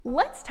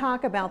Let's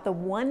talk about the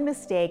one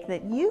mistake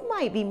that you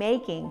might be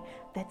making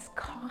that's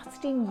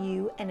costing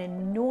you an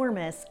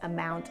enormous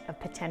amount of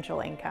potential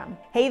income.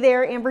 Hey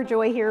there, Amber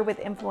Joy here with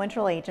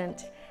Influential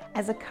Agent.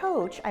 As a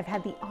coach, I've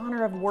had the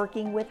honor of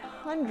working with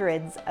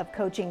hundreds of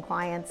coaching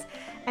clients,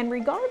 and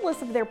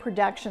regardless of their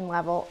production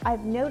level,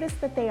 I've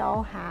noticed that they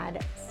all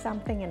had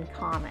something in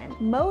common.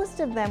 Most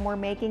of them were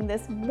making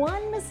this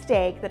one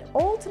mistake that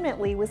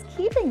ultimately was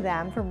keeping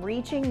them from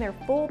reaching their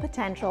full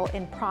potential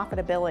in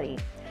profitability.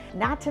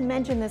 Not to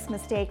mention, this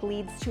mistake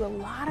leads to a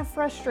lot of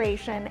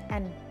frustration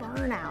and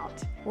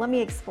burnout. Let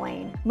me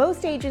explain.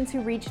 Most agents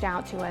who reached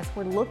out to us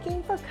were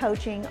looking for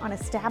coaching on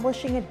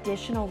establishing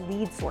additional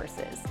lead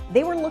sources.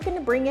 They were looking to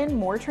bring in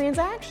more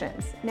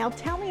transactions. Now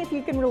tell me if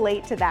you can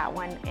relate to that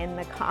one in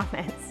the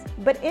comments.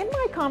 But in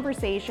my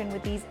conversation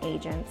with these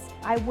agents,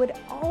 I would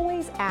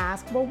always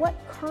ask, well, what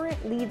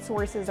current lead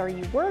sources are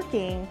you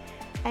working?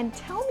 And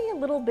tell me a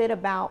little bit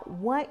about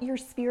what your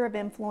sphere of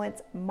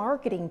influence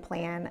marketing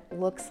plan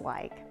looks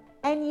like.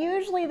 And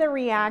usually the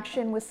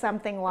reaction was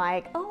something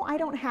like, oh, I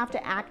don't have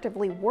to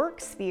actively work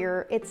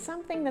Sphere. It's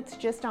something that's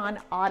just on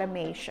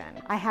automation.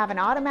 I have an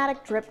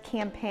automatic drip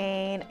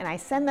campaign and I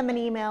send them an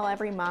email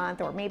every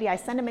month, or maybe I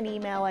send them an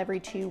email every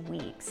 2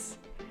 weeks.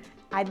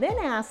 I then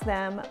ask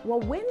them, well,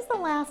 when's the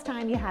last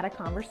time you had a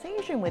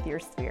conversation with your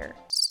Sphere?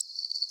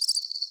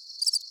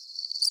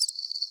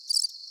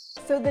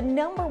 So the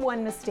number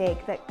one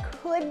mistake that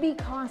could be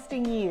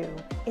costing you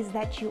is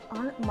that you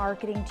aren't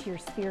marketing to your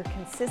Sphere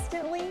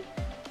consistently,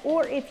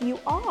 or if you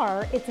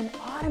are, it's an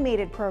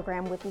automated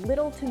program with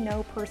little to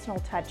no personal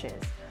touches,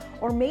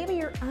 or maybe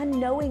you're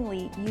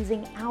unknowingly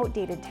using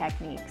outdated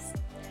techniques.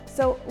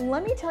 So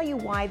let me tell you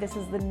why this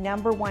is the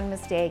number one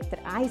mistake that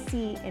I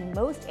see in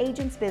most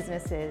agents'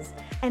 businesses,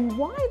 and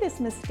why this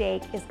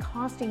mistake is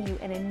costing you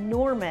an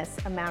enormous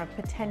amount of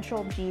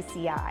potential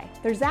GCI.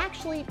 There's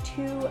actually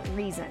two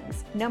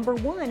reasons. Number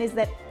one is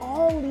that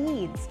all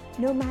leads,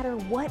 no matter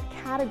what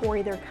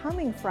category they're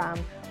coming from,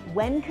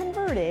 when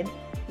converted,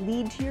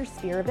 lead to your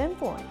sphere of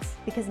influence,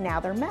 because now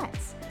they're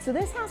Mets. So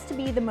this has to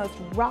be the most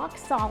rock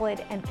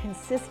solid and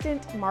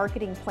consistent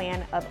marketing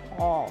plan of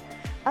all.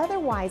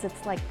 Otherwise,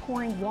 it's like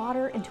pouring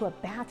water into a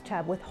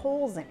bathtub with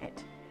holes in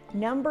it.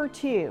 Number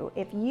two,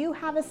 if you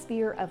have a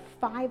sphere of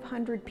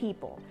 500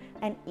 people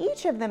and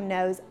each of them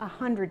knows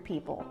 100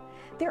 people,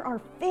 there are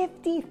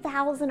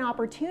 50,000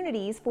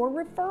 opportunities for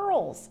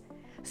referrals.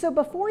 So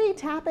before you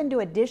tap into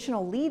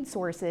additional lead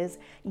sources,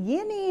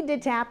 you need to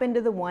tap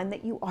into the one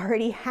that you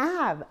already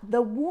have,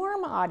 the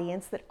warm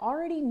audience that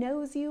already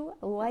knows you,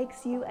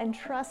 likes you, and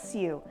trusts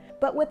you,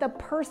 but with a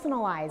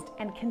personalized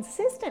and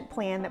consistent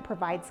plan that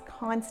provides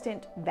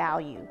constant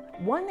value,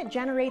 one that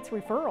generates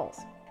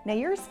referrals. Now,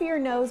 your sphere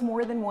knows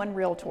more than one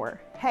realtor.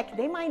 Heck,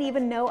 they might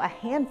even know a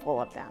handful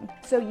of them.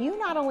 So you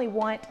not only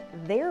want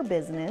their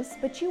business,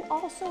 but you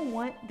also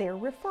want their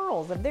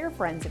referrals of their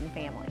friends and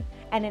family.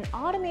 And an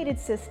automated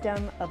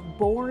system of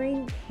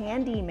boring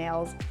canned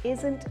emails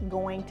isn't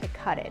going to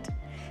cut it.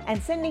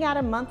 And sending out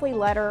a monthly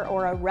letter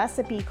or a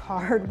recipe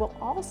card will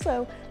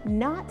also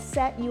not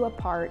set you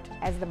apart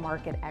as the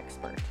market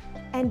expert.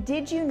 And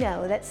did you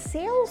know that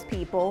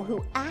salespeople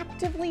who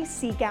actively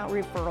seek out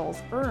referrals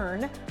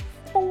earn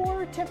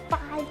 4 to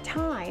 5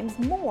 times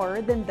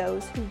more than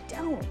those who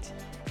don't?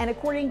 And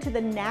according to the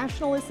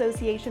National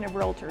Association of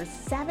Realtors,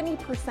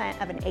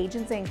 70% of an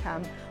agent's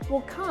income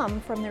will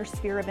come from their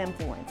sphere of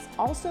influence,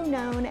 also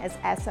known as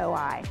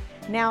SOI.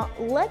 Now,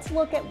 let's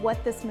look at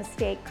what this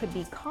mistake could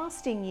be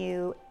costing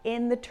you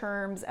in the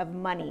terms of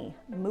money,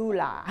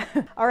 moolah.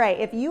 All right,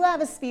 if you have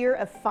a sphere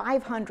of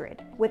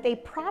 500, with a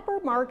proper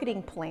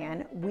marketing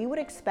plan, we would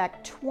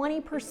expect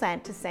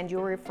 20% to send you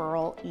a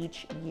referral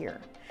each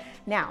year.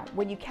 Now,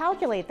 when you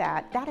calculate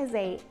that, that is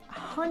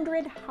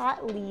 100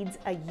 hot leads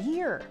a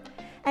year.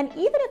 And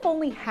even if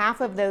only half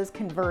of those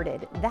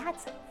converted,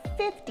 that's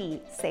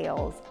 50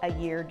 sales a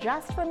year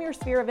just from your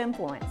sphere of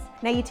influence.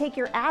 Now you take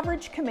your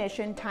average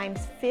commission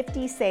times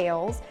 50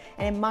 sales,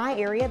 and in my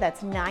area,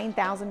 that's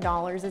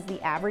 $9,000 is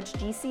the average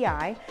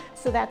GCI.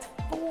 So that's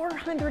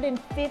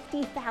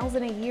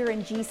 $450,000 a year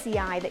in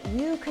GCI that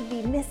you could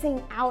be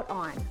missing out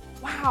on.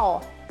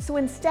 Wow. So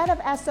instead of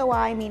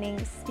SOI,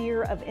 meaning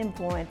sphere of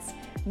influence,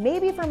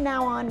 maybe from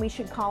now on we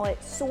should call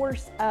it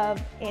source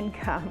of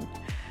income.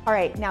 All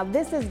right, now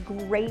this is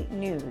great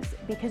news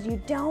because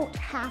you don't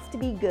have to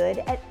be good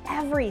at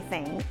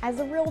everything as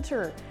a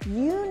realtor.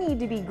 You need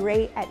to be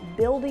great at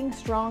building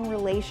strong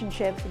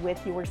relationships with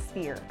your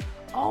sphere,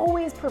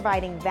 always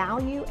providing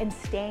value and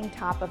staying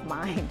top of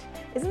mind.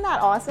 Isn't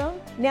that awesome?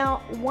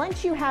 Now,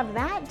 once you have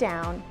that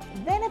down,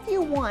 then if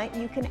you want,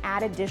 you can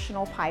add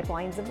additional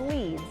pipelines of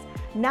leads,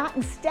 not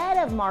instead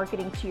of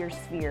marketing to your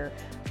sphere,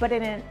 but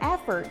in an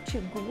effort to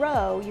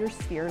grow your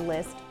sphere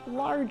list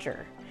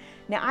larger.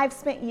 Now, I've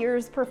spent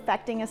years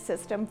perfecting a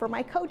system for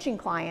my coaching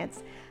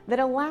clients that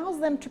allows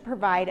them to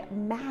provide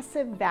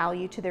massive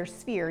value to their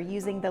sphere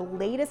using the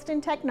latest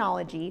in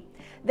technology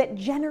that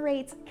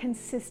generates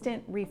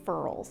consistent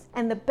referrals.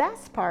 And the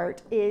best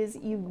part is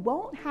you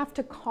won't have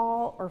to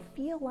call or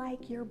feel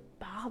like you're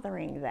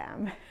bothering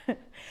them.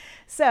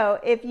 So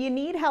if you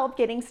need help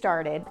getting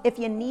started, if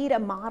you need a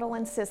model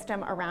and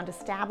system around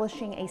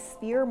establishing a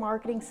Sphere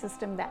marketing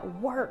system that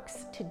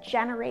works to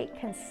generate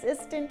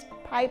consistent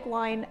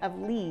pipeline of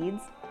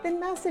leads, then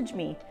message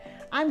me.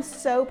 I'm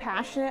so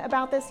passionate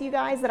about this, you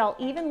guys, that I'll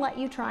even let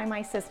you try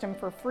my system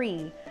for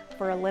free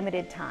for a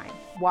limited time.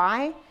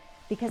 Why?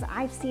 Because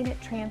I've seen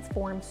it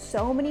transform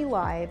so many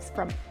lives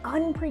from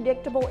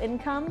unpredictable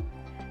income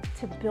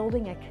to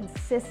building a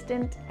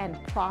consistent and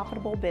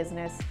profitable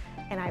business,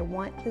 and I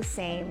want the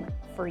same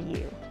for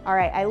you. All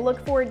right, I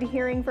look forward to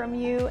hearing from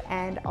you,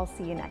 and I'll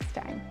see you next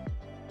time.